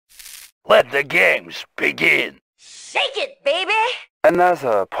Let the games begin. Shake it, baby!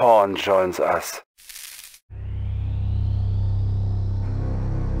 Another pawn joins us.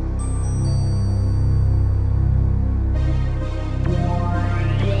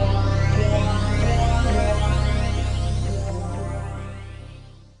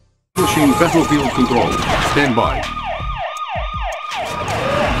 Pushing battlefield control. Stand by.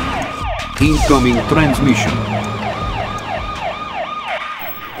 Incoming transmission.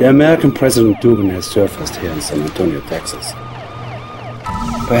 The American President Dugan has surfaced here in San Antonio, Texas.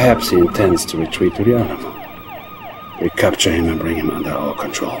 Perhaps he intends to retreat to the Alamo. We capture him and bring him under our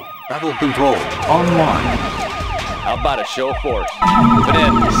control. Battle control online. How about a show of force? Move it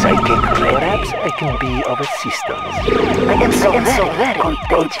in. Psychic, perhaps I can be of assistance. I am so very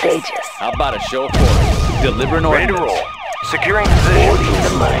contagious. How about a show of force? Deliver an order. Ready to roll. Securing position. All in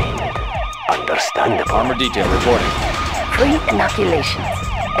the mind. Understandable. Armor detail reporting. Free inoculations.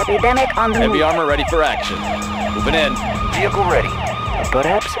 Epidemic on the move. Heavy armor ready for action. Moving in. Vehicle ready.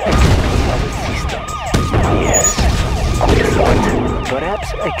 Perhaps I can be of assistance. Yes. Good thought.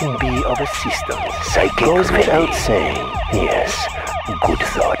 Perhaps I can be of assistance. Psychic goes ready. Without saying. Yes. Good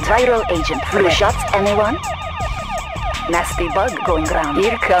thought. Viral agent. Flu shots, anyone? Nasty bug going round.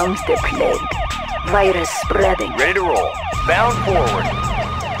 Here comes the plague. Virus spreading. Ready to roll. Bound forward.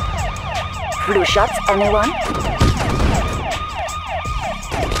 Flu shots, anyone?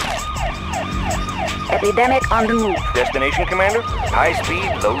 Epidemic on the move. Destination, Commander? High speed,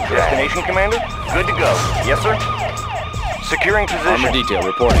 low drag. Destination, Commander? Good to go. Yes, sir? Securing position. Armor detail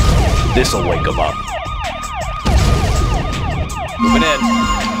reporting. This'll wake them up. Moving in.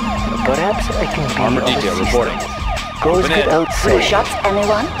 Perhaps I can be Armor of detail assistance. reporting. Goes Moving in. without Flu saying. shots,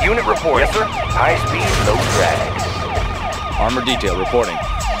 anyone? Unit report. Yes, sir? High speed, low drag. Armor detail reporting.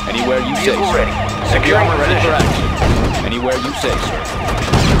 Anywhere you say, Vehicle sir. ready. Heavy Securing armor ready for position. action. Anywhere you say, sir.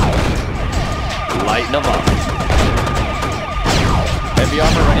 Lighten them up. Heavy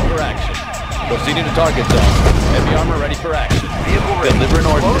armor ready for action. Proceeding to target zone. Heavy armor ready for action. Vehicle ready. Deliver an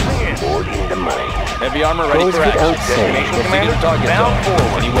ordinance. Closing in. All in the mind. Heavy armor ready Goes for action. without saying. Destination, Proceeding Commander? to target Bound zone.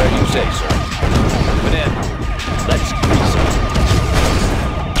 forward. Anywhere you say, sir. Moving in. Let's grease them.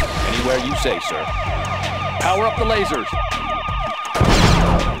 Anywhere you say, sir. Power up the lasers.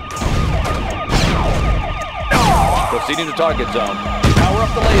 Proceeding to target zone. Power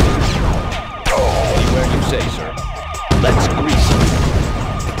up the lasers. Anywhere you say, sir. Let's grease them.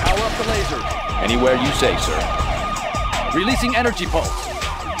 Power up the lasers. Anywhere you say, sir. Releasing energy pulse.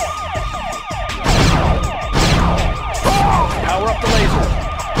 Power up the laser.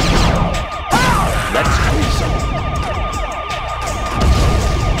 Let's grease them.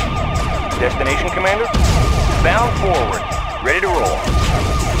 Destination, Commander? Bound forward. Ready to roll.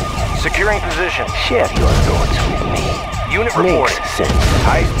 Securing position. Share your thoughts with me. Unit reporting. Makes sense.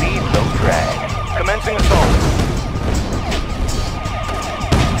 High speed, low drag. Commencing assault.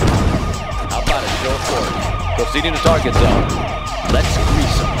 How about a show of force? Proceeding to target zone. Let's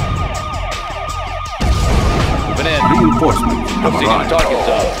grease them. Moving in. Reinforcements have Proceeding to arrived. target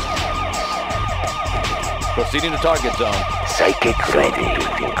zone. Proceeding to target zone. Psychic ready.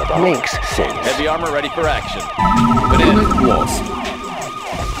 Makes sense. Heavy armor ready for action. Moving in. Unit lost.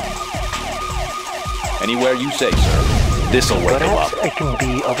 Anywhere you say, sir. This'll wake them up. Perhaps I can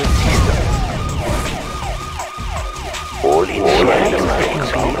be of assistance. All in the mind. I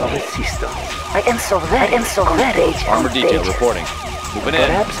can be of assistance. I am so very Armor detail reporting. Moving in.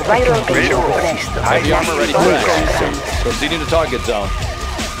 Perhaps I Viral can be agent of ready. assistance. Heavy armor ready for Makes action. sense. Proceeding to target zone.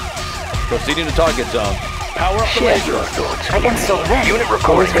 Proceeding to target zone. Power up the Share laser. your thoughts. I am so very Unit Goes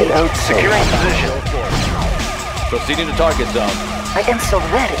reporting. without Securing saying. position. Proceeding to target zone. I am so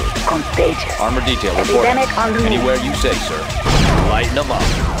very contagious. Armor detail reporting. Epidemic on the move. Anywhere you say, sir. Lighten them up.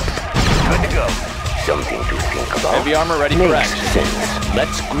 Good to go. Something to think about. Heavy armor ready for Makes action. sense.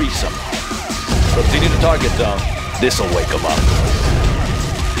 Let's grease them. Proceeding to target zone. This'll wake them up.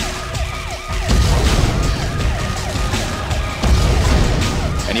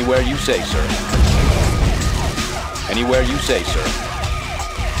 Anywhere you say, sir. Anywhere you say, sir.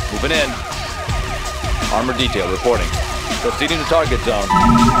 Moving in. Armor detail reporting. Proceeding to target zone.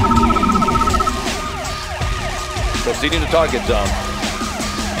 Proceeding to target zone.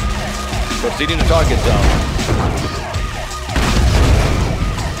 Proceeding to target zone.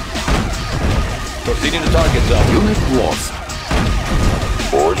 Proceeding to target zone. Unit lost.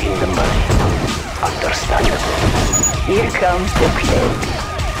 All in the mind. Understandable. Here comes the plague.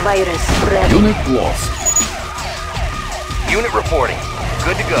 Virus spreading. Unit lost. Unit reporting.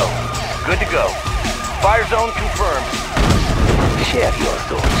 Good to go. Good to go. Fire zone confirmed. Share your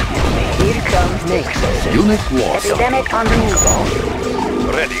thoughts with me. Here comes the Makes sense. Unit lost. epidemic on the move.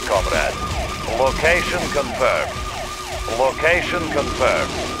 Ready, comrade. Location confirmed. Location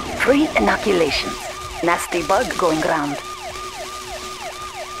confirmed. Free inoculations. Nasty bug going round.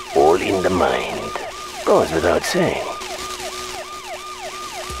 All in the mind. Goes without saying.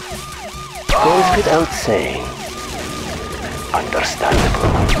 Goes without saying. Understandable.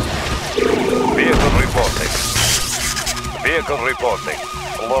 Vehicle reporting. Vehicle reporting.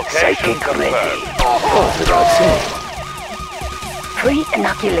 Location Psychic confirmed. ready. Goes without saying. Free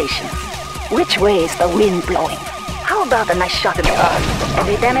inoculations. Which way is the wind blowing? How about a nice shot in the dark?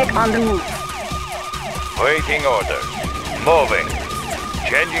 Epidemic on the move. Waiting orders. Moving.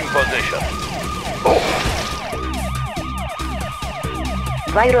 Changing position.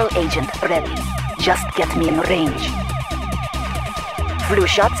 Viral agent ready. Just get me in range. Flu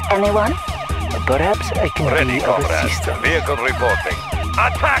shots, anyone? Perhaps I can Ready, be of comrade. assistance. Vehicle reporting.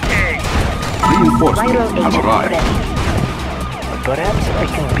 Attacking! Viral Reinforcements have agent arrived. ready. Perhaps I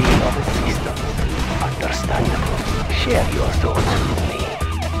can be of assistance. Understandable. Share your thoughts with me.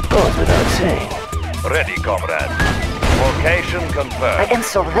 Goes without saying. Ready, comrade. Location I confirmed. am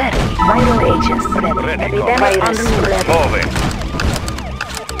so very. Viral agents ready. Ready, Epidemic comrade. on the move ready. Moving.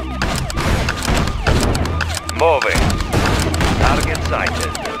 Moving. Target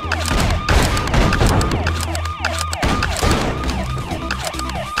sighted.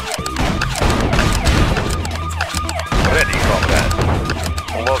 Ready, comrade.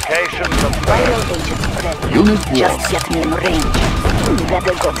 Location confirmed. Viral agent ready. Unit Just lost. get me in range.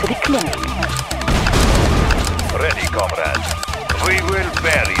 Better go to the clinic. Ready, comrade. We will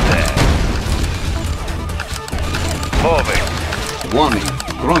bury them. Moving. Warning.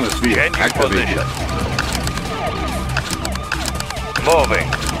 Chronosphere Changing activated. position. Moving.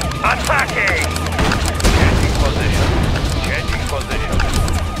 Attacking! Changing position. Changing position.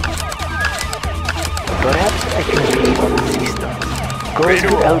 Perhaps I can be of assistance. Goes Ready to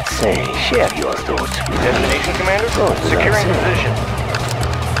roll. without saying. Share your thoughts with me. Destination, Commander? Good, Securing that's it. position.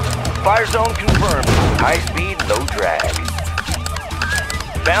 Fire zone confirmed. High speed, low drag.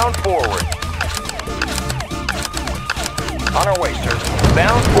 Bound forward. On our way, sir.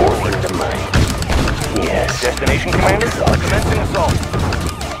 Bound All forward. in the mind. Yes. Destination, Commander? Commencing assault.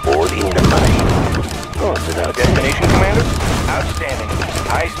 All in the mind. Goes without saying. Destination, Commander? Outstanding.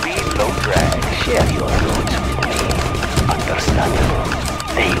 High speed, low drag. Share your thoughts with me. Understandable.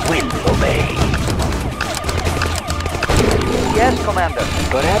 They will obey. Yes, Commander.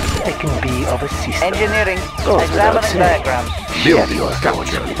 Perhaps I can be of assistance. Engineering. Goes without Examining saying. diagrams. Share Building your thoughts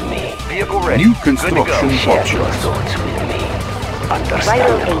captured. with me. Vehicle ready. New Good to go. construction Share your options. thoughts with me. Viral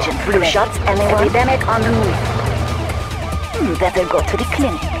Understandable. agent flu shots, anyone? Epidemic on the move. Better go to the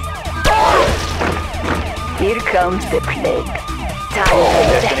clinic. Here comes the plague. Time for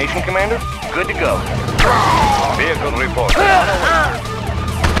death. Destination, Commander? Good to go. Vehicle report.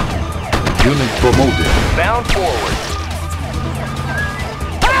 Unit promoted. Bound forward.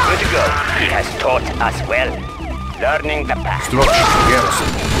 Good to go. He has taught us well. Learning the path. Structure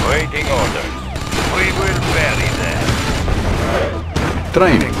garrison. Waiting orders. We will bury them.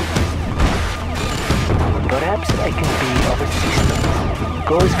 Training. Perhaps I can be of assistance.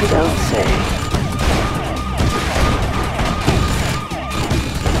 Goes without saying.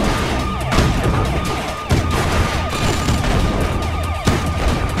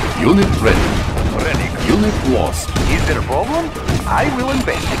 Unit ready. Ready. Unit lost. Is there a problem? I will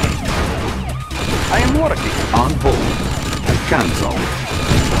investigate. I am working. On hold. Cancel.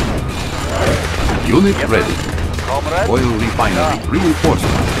 Unit ready. Comrade? Oil refinery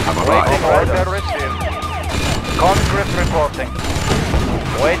reinforcements have Waiting arrived. order received. Conscript reporting.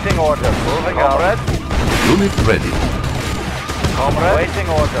 Waiting order. Moving out. Unit ready. Comrade? Waiting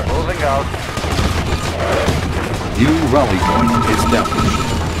order. Moving out. New rally point established.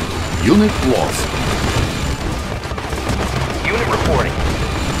 Unit lost. Unit reporting.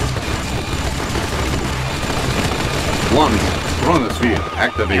 Warning. Chronosphere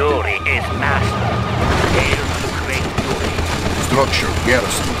activated. Fury is master. Hail to great fury. Structure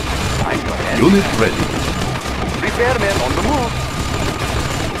garrison. I'm your head. Unit ready. Repairmen on the move.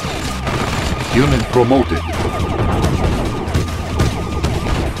 Unit promoted.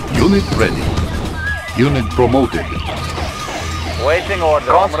 Unit ready. Unit promoted. Waiting order.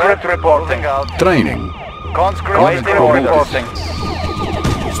 Conscript reporting out. Training. Conscript Unit promoted. reporting.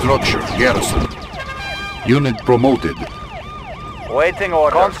 Structure garrison. Unit promoted. Waiting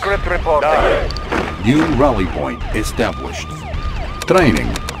order. Conscript reporting. New rally point established. Training.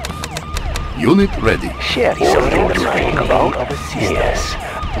 Unit ready. Share your thoughts with me. Of assistance. Yes.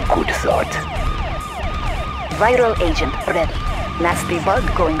 Good thought. Viral agent ready. Nasty bug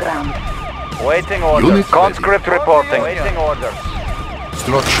going round. Waiting orders. Unit Conscript reporting. Waiting orders.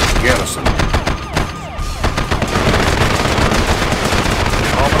 Structure garrison.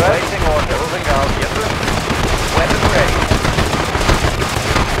 Waiting order. Moving out. Yes, sir. Weapon ready.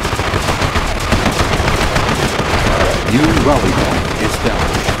 New rally point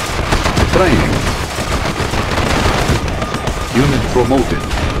established. Training. Unit promoted.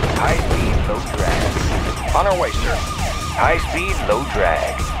 High speed, low drag. On our way, sir. High speed, low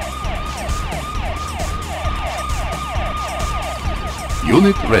drag.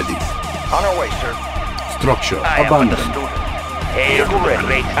 Unit ready. On our way, sir. Structure I am abandoned. understood. Hail to the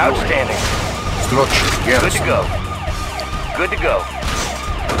great. Outstanding. Structure Good to garrison. go. Good to go.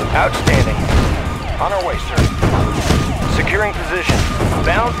 Outstanding. On our way, sir. Securing position.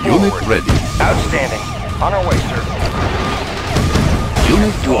 Bound Unit forward. ready. Outstanding. On our way, sir.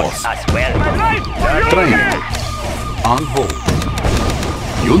 Unit lost. As well. Training. On hold.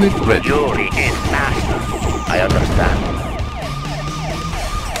 Unit ready. Jury is master. I understand.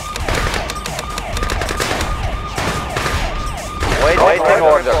 Waiting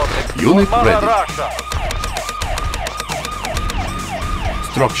order. Unit ready.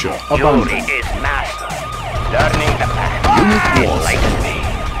 Structure Jury abandoned. is master. Learning the path. Unit lost. Enlighten me.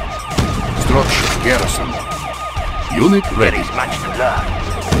 Structure garrison. Unit There ready. is much to learn.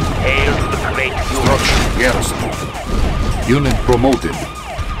 Hail to the great Jury. Structure garrison. Unit promoted.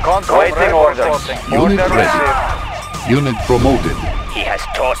 Waiting orders. Unit ready. Unit promoted. He has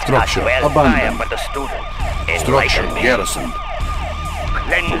taught Structure us well. abandoned. I am but a student. Structure Enlighten me. garrison.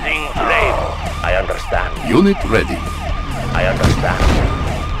 Cleansing flame. I understand. Unit ready. I understand.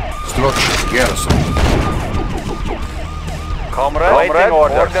 Structure garrison. Comrade, waiting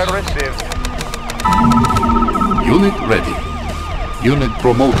order received. Unit ready. Unit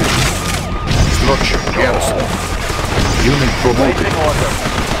promoted. Structure garrison. Unit promoted. order.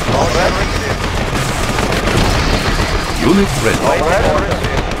 Comrade received. Unit ready. Comrade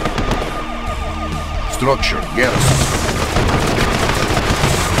received. Structure garrison.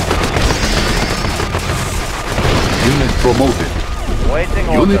 Unit promoted. Waiting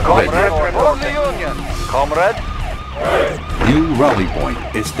Unit order. ready. Comrade, report the Union. Comrade. New rally point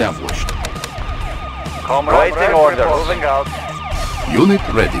established. Comrade. Waiting order. Moving out. Unit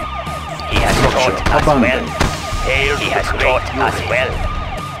ready. He has Structure taught us abandoned. well. Hail he has taught us well.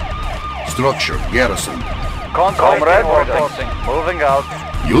 Structure garrison. Comrade reporting. Moving out.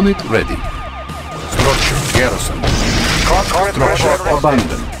 Unit ready. Structure garrison. Structure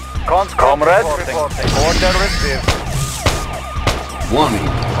abandoned. Comrade reporting. Order received. Warning.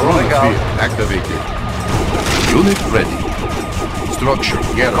 Moving Chronosphere activated. Unit ready. Structure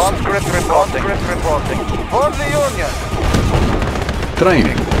garrison. Conscript reporting. For the Union.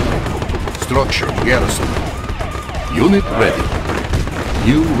 Training. Structure garrison. Unit ready.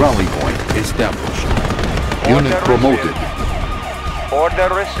 New rally point established. Unit Order promoted. Order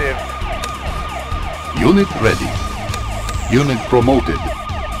received. Unit ready. Unit promoted.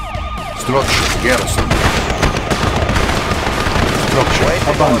 Structure garrison. Structure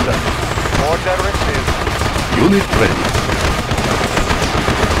Waiting abandoned. Order received. Unit ready.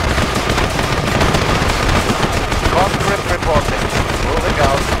 Conscript reporting. Moving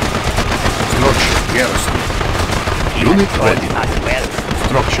out. Structure garrison. Unit ready. As well.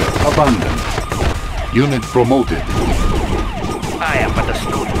 Structure abandoned. Unit promoted. I am but a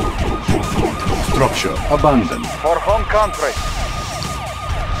student. Structure abandoned. For home country.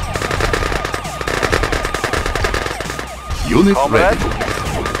 Unit Comrade.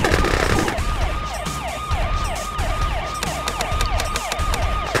 ready.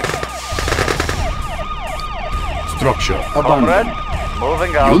 Structure Comrade. abandoned.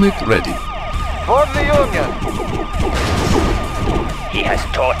 Moving out. Unit ready. For the Union. He has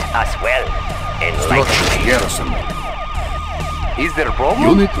taught us well. Structure garrison. Is there a problem?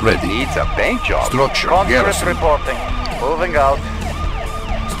 Unit ready. It's a paint job. Structure Conscript garrison. reporting. Moving out.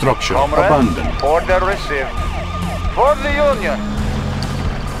 Structure Comrade. abandoned. Order received. For the Union.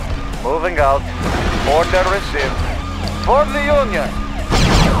 Moving out. Order received. For the Union.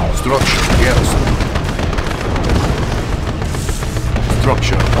 Structure garrison.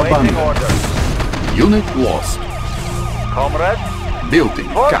 Structure Waiting abandoned. orders. Unit lost. Comrade. Building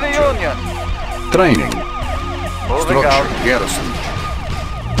For the captured. Union. Training. Moving Structure out. garrison.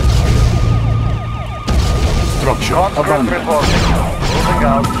 Structure Conscript abandoned. reporting. Moving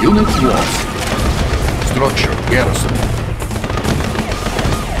out. Unit lost. Structure garrison.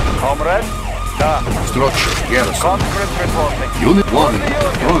 Comrade. Da. Structure garrison. Conscript reporting. Unit 1. For the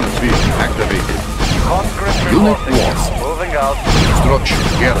Union. Chronosphere activated. Conscript Unit reporting. lost. Moving out. Structure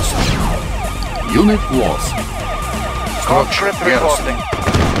garrison. Unit lost. Structure Conscript garrison. reporting.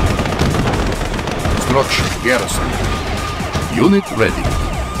 Structure garrison. Unit ready.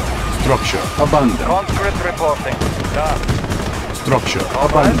 Structure abandoned. Conscript reporting. Structure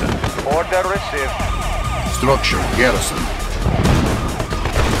Comrade, abandoned. order received. Structure garrison.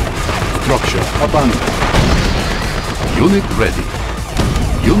 Structure abandoned. Unit ready.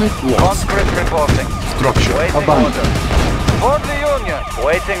 Unit lost. Conscript reporting. Structure Waiting abandoned. orders. For the Union.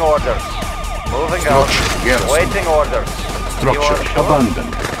 Waiting orders. Moving out. Structure garrison. Waiting orders. Structure You are sure?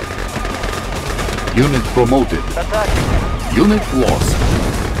 abandoned. Unit promoted. Attacking. Unit lost.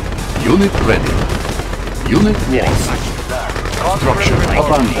 Unit ready. Unit lost. Structure Conscript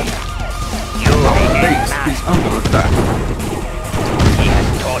abandoned. Our base is under attack.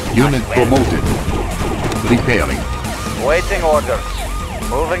 Unit promoted. Repairing. Waiting orders.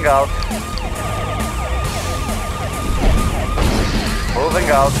 Moving out. Moving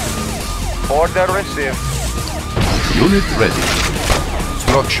out. Order received. Unit ready.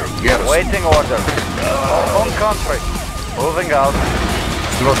 Structure garrison. Waiting orders. Home country. Moving out.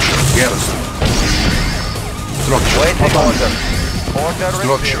 Structure garrison. Structure Waiting abandoned. orders. Order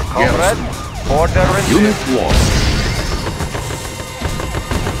Structure received. Comrade. garrison. Order received. Unit lost.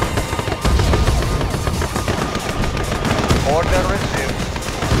 Order received.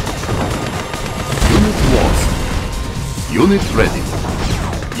 Unit lost. Unit ready.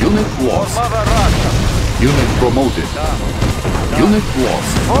 Unit lost. Mother Russia. Unit promoted. Unit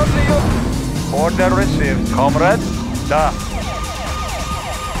lost. For the Union. Order received. Comrade. Da.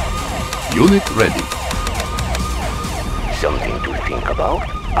 Unit ready. Something to think about?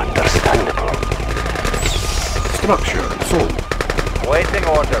 Understandable. Structure sold. Waiting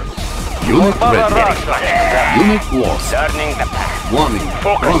orders. Unit Mother ready. Russia. Unit lost. Turning the path. Warning.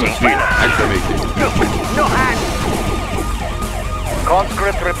 Chronosphere activated. No hand!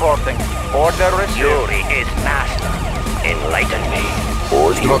 Conscript reporting. Order received. Yuri is master. Enlighten me. All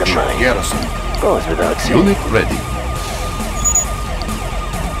in the Structure mind. garrison. Goes without saying. Unit ready.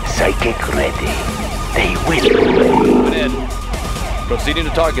 Psychic ready. They will. Moving in. Proceeding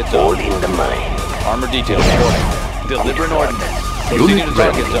to target All zone. in the mind. Armor detail reporting. Deliver an ordnance. Proceeding to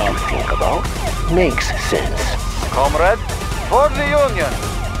target Something zone. to think about? Makes sense. Comrade. For the Union.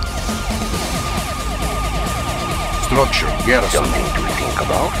 Structure garrison. Something to think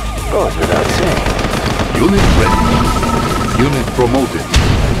about? Goes without saying. Unit ready. Unit promoted.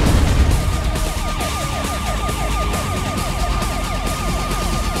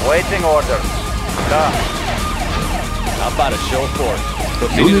 Waiting orders. Da. How about a show of force?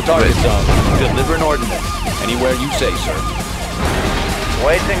 Proceeding Unit to target ready. zone. Deliver an ordnance. Anywhere you say, sir.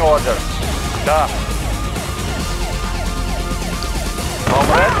 Waiting orders. Da.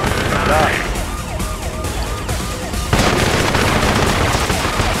 Comrade. Da.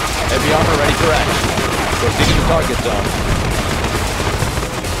 Heavy armor ready for action. Proceeding to target zone.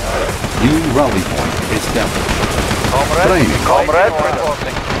 New rally point established. Comrade. Training. Comrade. Waiting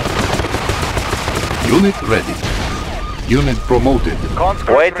Reporting. Unit ready. Unit promoted.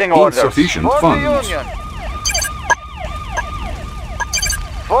 Conscript Waiting orders. Insufficient For funds. the Union.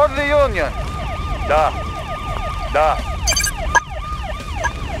 For the Union. Da. Da.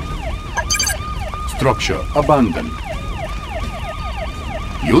 Structure abandoned.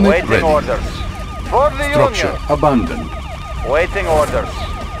 Unit Waiting ready. orders. For the Structure Union. abandoned. Waiting orders.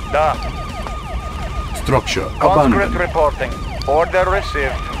 Da. Structure Conscript abandoned. reporting. Order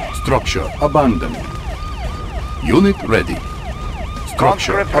received. Structure abandoned. Unit ready. Structure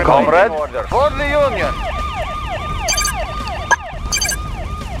Conscript abandoned. comrade. Order. For the Union.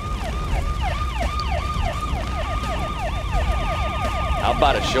 How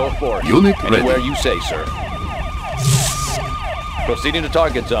about a show of force? Unit Anywhere ready. you say, sir. Proceeding to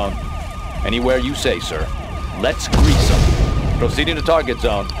target zone. Anywhere you say, sir. Let's grease them. Proceeding to target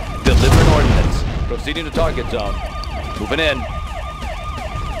zone. Deliver an ordnance. Proceeding to target zone. Moving in.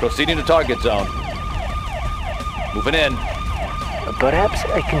 Proceeding to target zone. Moving in. Perhaps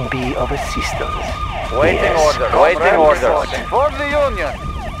I can be of assistance. Waiting Yes. orders. Waiting orders. For the Union.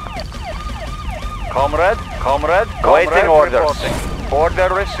 Comrade. Comrade. Waiting orders. Reporting. Order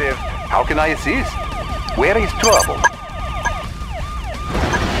received. How can I assist? Where is trouble?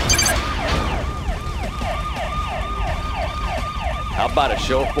 How about a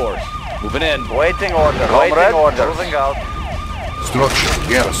show of force? Moving in. Waiting order. Waiting orders. Moving out. Structure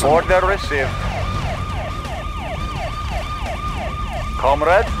garrison. Order received.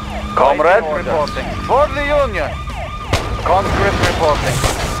 Comrade. Comrade reporting. For the Union. Conscript reporting.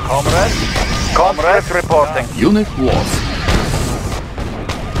 Comrade. Comrade reporting. Unit lost.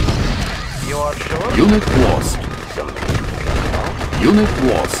 You are sure? Unit lost. Unit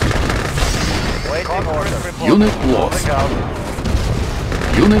lost. Waiting order. Unit lost. Moving out.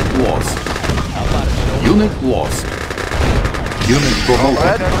 Unit lost. How about a show of Unit lost. Unit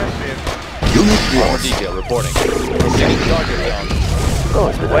promoted. Unit Armor lost. detail reporting. Proceeding to target zone.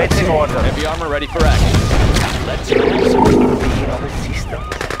 Goes without Waiting saying. order. Heavy armor ready for action. Let's Be increase. of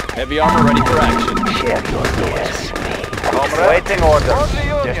assistance. Heavy armor ready for action. Share your thoughts. Waiting order.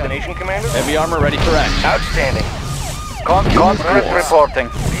 Destination, Commander? Heavy armor ready for action. Outstanding. Conscript lost. reporting.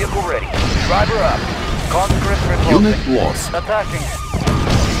 Vehicle ready. Driver up. Conscript reporting. Unit lost. Attacking.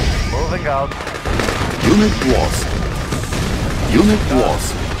 Moving out. Unit lost. Unit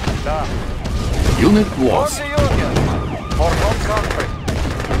lost. Da. Unit For lost. the Union. For home country.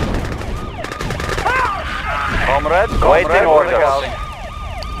 Comrade, waiting order.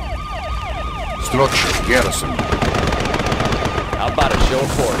 Structure garrison. How about a show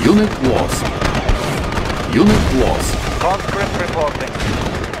of force? Unit lost. Unit lost. Conscript reporting.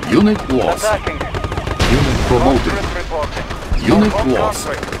 Unit lost. Attacking. Unit promoted. Conscript reporting. Unit For home lost.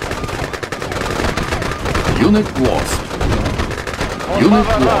 country. Unit lost. For Unit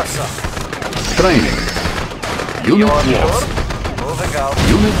Mother lost. Russia. Training. You Unit are lost. sure? Moving out.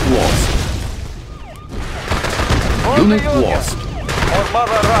 Unit lost. For the Unit Union. lost. For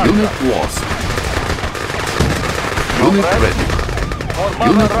Mother Russia. Unit lost. Unit ready. For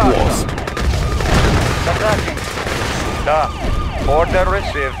Mother Unit Russia. lost. Attacking. Da. Order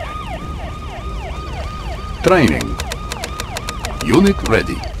received. Training. Unit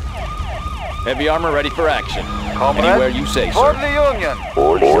ready. Heavy armor ready for action. Comrade. Anywhere you say, For sir. the Union.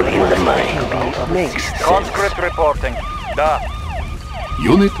 All in the mind. Makes sense. Conscript reporting. Da.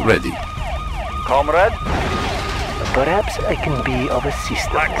 Unit ready. Comrade. Perhaps I can be of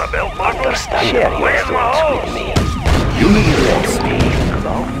assistance. Understand. Share your thoughts with me. Unit lost.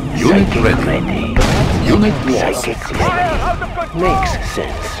 Unit ready. Unit lost. Psychic ready. Makes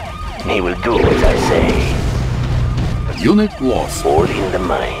sense. He will do as I say. Unit lost. All in the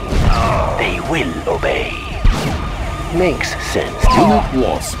mind. They will obey. Makes sense. Unit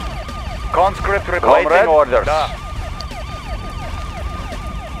lost. Conscript reporting orders. Da.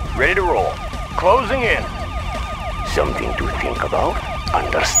 Ready to roll. Closing in. Something to think about.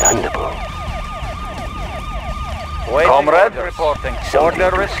 Understandable. Comrade reporting. Something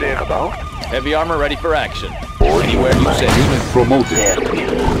Order to think received. about. Heavy armor ready for action. All in Anywhere the you mind. say. Unit promoted. Their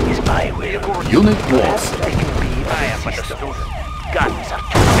will is my will. Unit Perhaps lost. I can be of I am assistance. understood. Guns are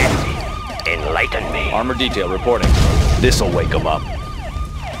too fancy. Enlighten me. Armor detail reporting. This'll wake them up.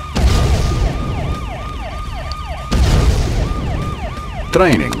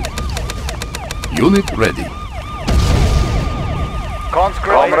 Training. Unit ready.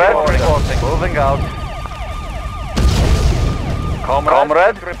 Conscript reporting. Moving out.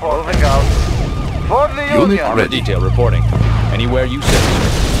 Comrade moving out. For the Unit Union. Armor ready. detail reporting. Anywhere you say,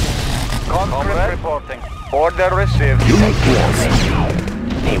 sir. Conscript reporting. Order received. Unit lost.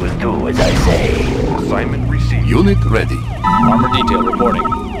 He will do as I say. Assignment received. Unit ready. Armor detail reporting.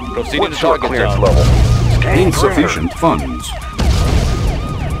 Proceeding What's to your target clearance zone. level? Scanning Insufficient funds. perimeter.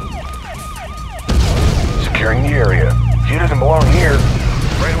 Securing the area. She doesn't belong here.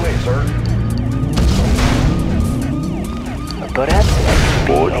 Right away, sir. Perhaps I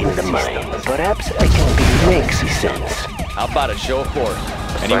can be in the mind. Perhaps I can be makes sense. How about a show of force?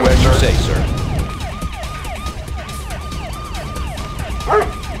 Anywhere you say, sir.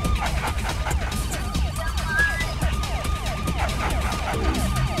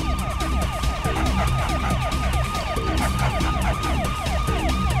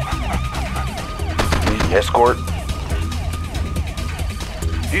 Need escort.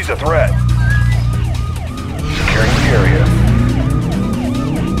 He's a threat. Securing the area.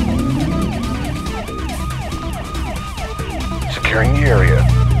 Securing the area.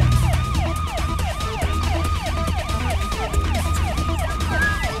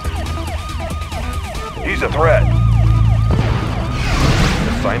 He's a threat.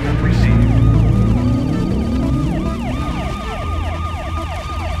 Assignment received.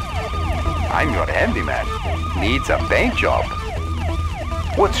 I'm your handyman. Needs a paint job.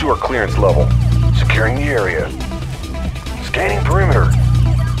 What's your clearance level? Securing the area. Scanning perimeter.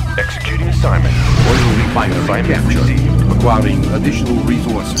 Executing assignment. Oil refinery Assignment captured. received. Acquiring additional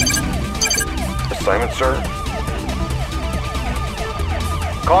resources. Assignment, sir.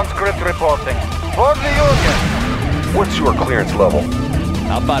 Conscript reporting. For the Union. What's your clearance level?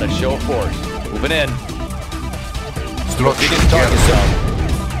 How about a show of force? Moving in. Structure Proceeding to target garrison. zone.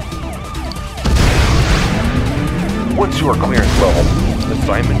 What's your clearance level?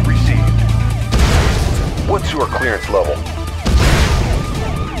 Assignment received. What's your clearance level?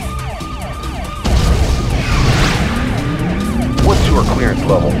 What's your clearance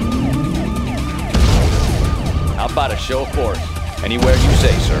level? How about a show of force? Anywhere you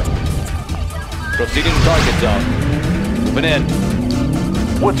say, sir. Proceeding to target zone. Moving in.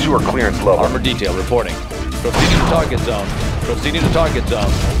 What's your clearance level? Armor detail reporting. Proceeding to target zone. Proceeding to target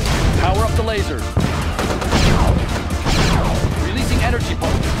zone. Power up the lasers. Releasing energy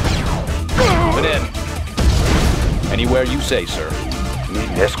pulse. Moving in. Anywhere you say, sir. Need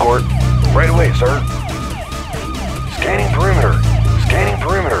an escort? Right away, sir. Scanning perimeter. Scanning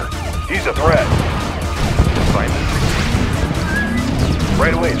perimeter. He's a threat. Assignment.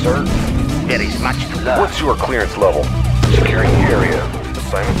 Right away, sir. There is much to learn. What's your clearance level? Securing the area.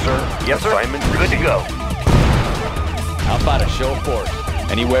 Assignment, sir. Yes, sir. Assignment Good to go. How about a show of force?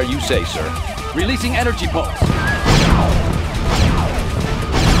 Anywhere you say, sir. Releasing energy pulse.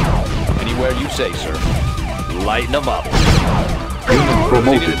 Anywhere you say, sir. Lighten them up. Unit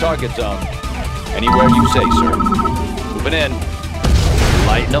Proceeding to promoted. target zone. Anywhere you say, sir. Moving in.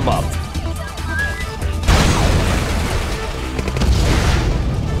 Lighten them up.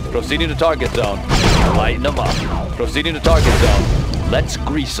 Proceeding to target zone. Lighten them up. Proceeding to target zone. Let's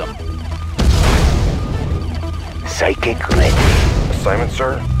grease them. Psychic ready. Assignment,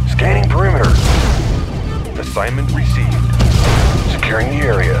 sir. Scanning perimeter. Assignment received. Securing the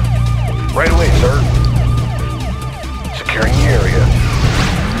area. Right away, sir. Securing the area.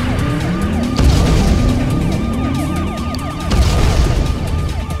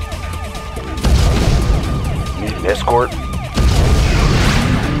 Need an escort?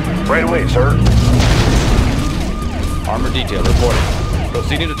 Right away, sir. Armor detail reporting.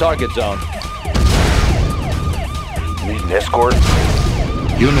 Proceeding to target zone. Need an escort?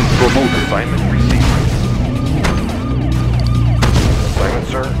 Unit promoted. Assignment received. Assignment,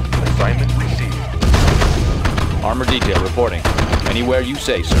 sir. Assignment received. Armor detail reporting. Anywhere you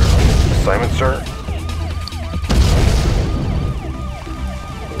say, sir. Assignment, sir.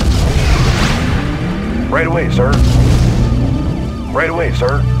 Right away, sir. Right away,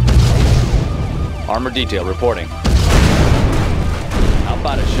 sir. Armor detail reporting. How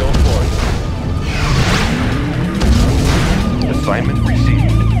about a show of force? Assignment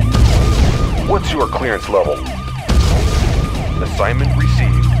received. What's your clearance level? Assignment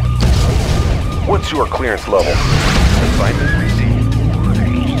received. What's your clearance level? Assignment received.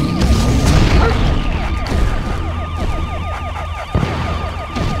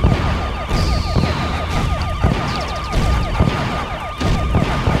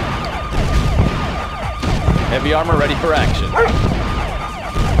 Heavy armor ready for action.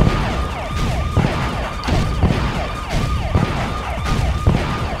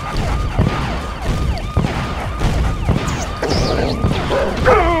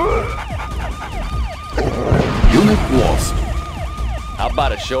 Unit lost. How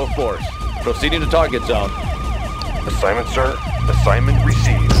about a show of force? Proceeding to target zone. Assignment, sir. Assignment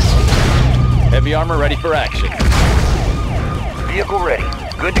received. Heavy armor ready for action. Vehicle ready.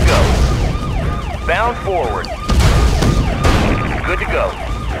 Good to go. Bound forward. Good to go.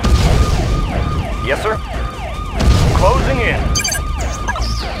 Yes, sir. Closing in.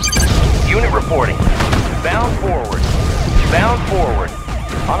 Unit reporting. Bound forward. Bound forward.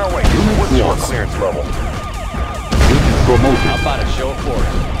 On our way. What's your lost. clearance level? Unit promoted. How about a show of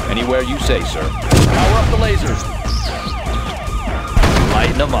force? Anywhere you say, sir. Power up the lasers.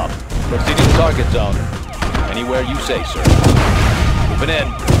 Lighten them up. Proceeding to target zone. Anywhere you say, sir. Moving in.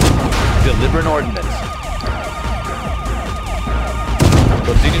 Delivering ordnance.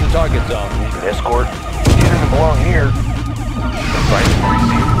 Proceeding to target zone. Escort. He doesn't belong here. Assignment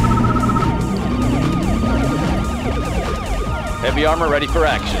received. Heavy armor ready for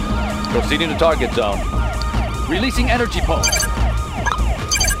action. Proceeding to target zone. Releasing energy pulse.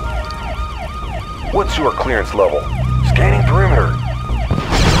 What's your clearance level? Scanning perimeter.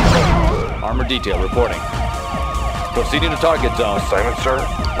 Armor detail reporting. Proceeding to target zone. Assignment, sir.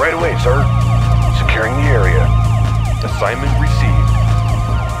 Right away, sir. Securing the area. Assignment received.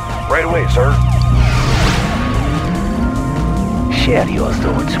 Right away, sir. Share your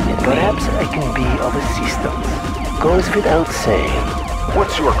thoughts with me. Perhaps I can be of assistance. Goes without saying.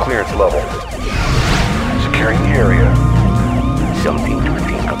 What's your clearance level? Securing the area. Something to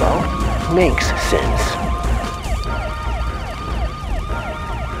think about. Makes sense.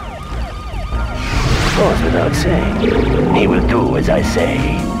 Goes without saying. He will do as I say.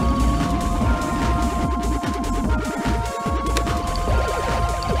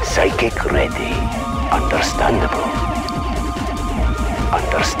 Psychic ready. Understandable.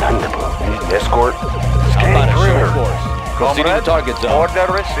 Understandable. Need an escort? How about Scanning a show of perimeter. force? Proceeding to target zone. Order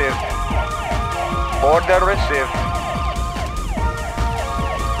received. Order received.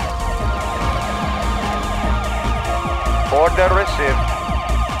 Order received.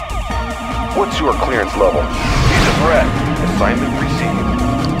 What's your clearance level? He's a threat. Assignment received.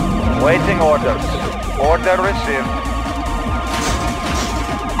 Waiting orders. Order received.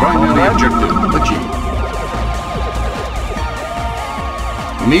 Primary objective achieved.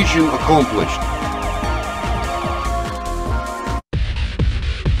 Mission accomplished.